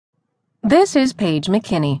This is Paige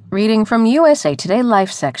McKinney, reading from USA Today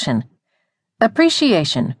Life section.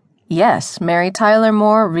 Appreciation. Yes, Mary Tyler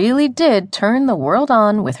Moore really did turn the world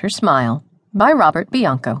on with her smile. By Robert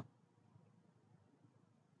Bianco.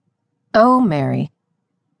 Oh, Mary.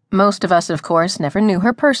 Most of us, of course, never knew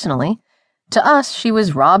her personally. To us, she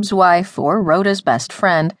was Rob's wife or Rhoda's best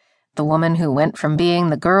friend, the woman who went from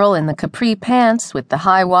being the girl in the capri pants with the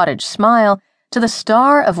high-wattage smile to the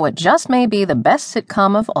star of what just may be the best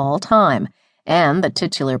sitcom of all time, and the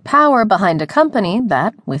titular power behind a company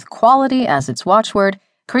that, with quality as its watchword,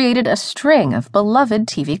 created a string of beloved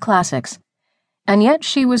TV classics. And yet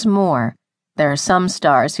she was more. There are some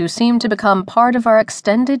stars who seem to become part of our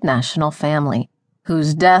extended national family,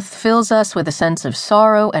 whose death fills us with a sense of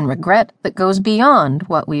sorrow and regret that goes beyond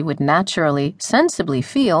what we would naturally, sensibly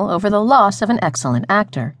feel over the loss of an excellent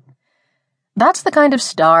actor. That's the kind of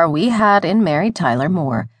star we had in Mary Tyler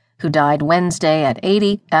Moore, who died Wednesday at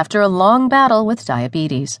 80 after a long battle with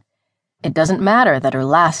diabetes. It doesn't matter that her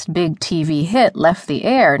last big TV hit left the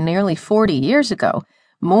air nearly 40 years ago.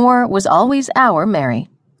 Moore was always our Mary.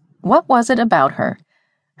 What was it about her?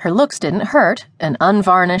 Her looks didn't hurt, an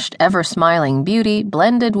unvarnished, ever-smiling beauty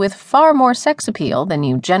blended with far more sex appeal than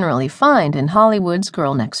you generally find in Hollywood's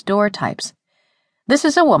girl-next-door types. This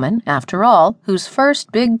is a woman, after all, whose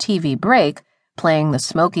first big TV break, playing the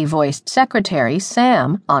smoky-voiced secretary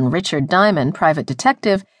Sam on Richard Diamond, Private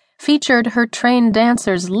Detective, featured her trained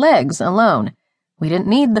dancer's legs alone. We didn't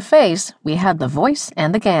need the face, we had the voice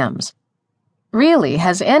and the gams. Really,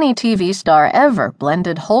 has any TV star ever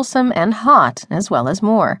blended wholesome and hot as well as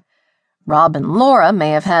Moore? Rob and Laura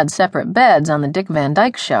may have had separate beds on the Dick Van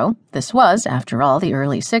Dyke Show. This was, after all, the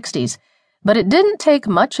early 60s. But it didn't take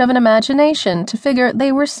much of an imagination to figure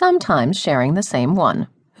they were sometimes sharing the same one.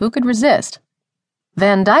 Who could resist?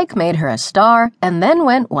 Van Dyke made her a star and then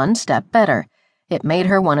went one step better. It made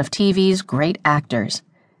her one of TV's great actors.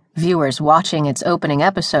 Viewers watching its opening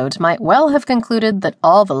episodes might well have concluded that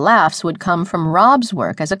all the laughs would come from Rob's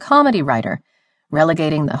work as a comedy writer,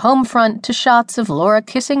 relegating the home front to shots of Laura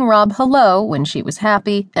kissing Rob hello when she was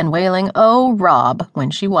happy and wailing, "Oh, Rob," when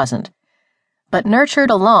she wasn't. But nurtured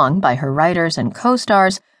along by her writers and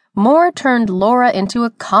co-stars, Moore turned Laura into a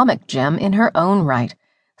comic gem in her own right,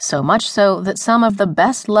 so much so that some of the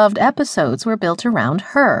best-loved episodes were built around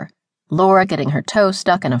her. Laura getting her toe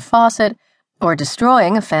stuck in a faucet, or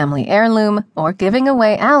destroying a family heirloom, or giving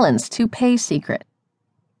away Alan's toupee secret.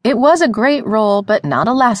 It was a great role, but not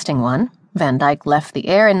a lasting one. Van Dyke left the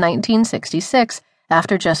air in 1966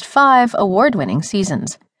 after just 5 award-winning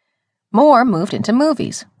seasons. Moore moved into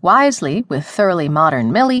movies, wisely with Thoroughly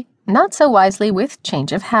Modern Millie, not so wisely with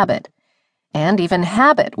Change of Habit. And even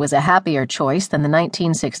Habit was a happier choice than the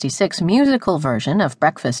 1966 musical version of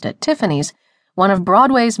Breakfast at Tiffany's, one of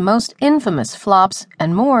Broadway's most infamous flops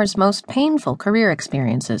and Moore's most painful career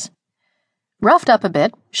experiences. Roughed up a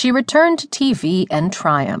bit, she returned to TV and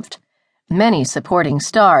triumphed. Many supporting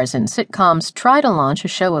stars in sitcoms try to launch a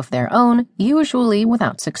show of their own, usually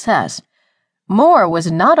without success. Moore was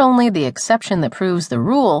not only the exception that proves the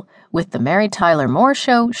rule. With the Mary Tyler Moore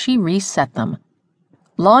Show, she reset them.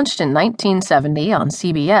 Launched in 1970 on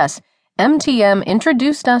CBS, MTM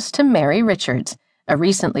introduced us to Mary Richards, a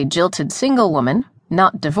recently jilted single woman,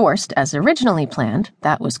 not divorced as originally planned,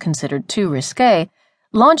 that was considered too risque,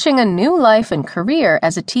 launching a new life and career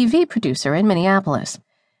as a TV producer in Minneapolis.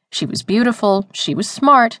 She was beautiful, she was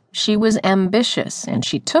smart, she was ambitious, and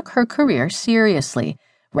she took her career seriously,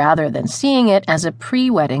 rather than seeing it as a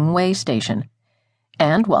pre-wedding way station.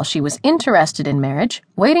 And while she was interested in marriage,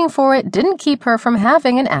 waiting for it didn't keep her from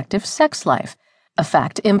having an active sex life, a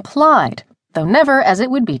fact implied, though never, as it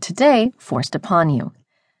would be today, forced upon you.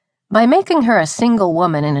 By making her a single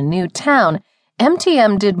woman in a new town,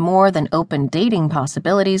 MTM did more than open dating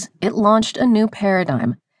possibilities, it launched a new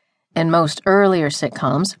paradigm. In most earlier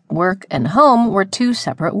sitcoms, work and home were two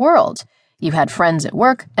separate worlds. You had friends at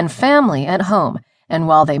work and family at home, and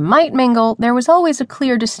while they might mingle, there was always a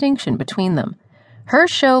clear distinction between them. Her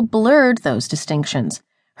show blurred those distinctions.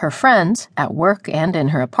 Her friends, at work and in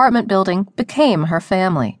her apartment building, became her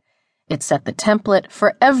family. It set the template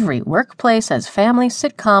for every workplace as family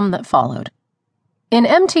sitcom that followed. In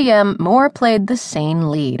MTM, Moore played the sane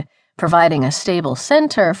lead, providing a stable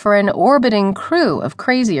center for an orbiting crew of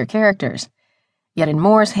crazier characters. Yet in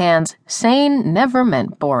Moore's hands, sane never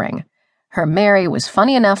meant boring. Her Mary was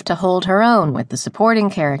funny enough to hold her own with the supporting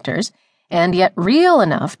characters, and yet real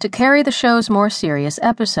enough to carry the show's more serious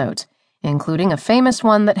episodes, including a famous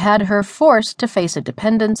one that had her forced to face a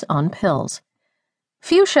dependence on pills.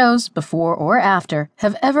 Few shows, before or after,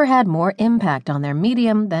 have ever had more impact on their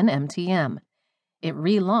medium than MTM. It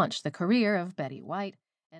relaunched the career of Betty White,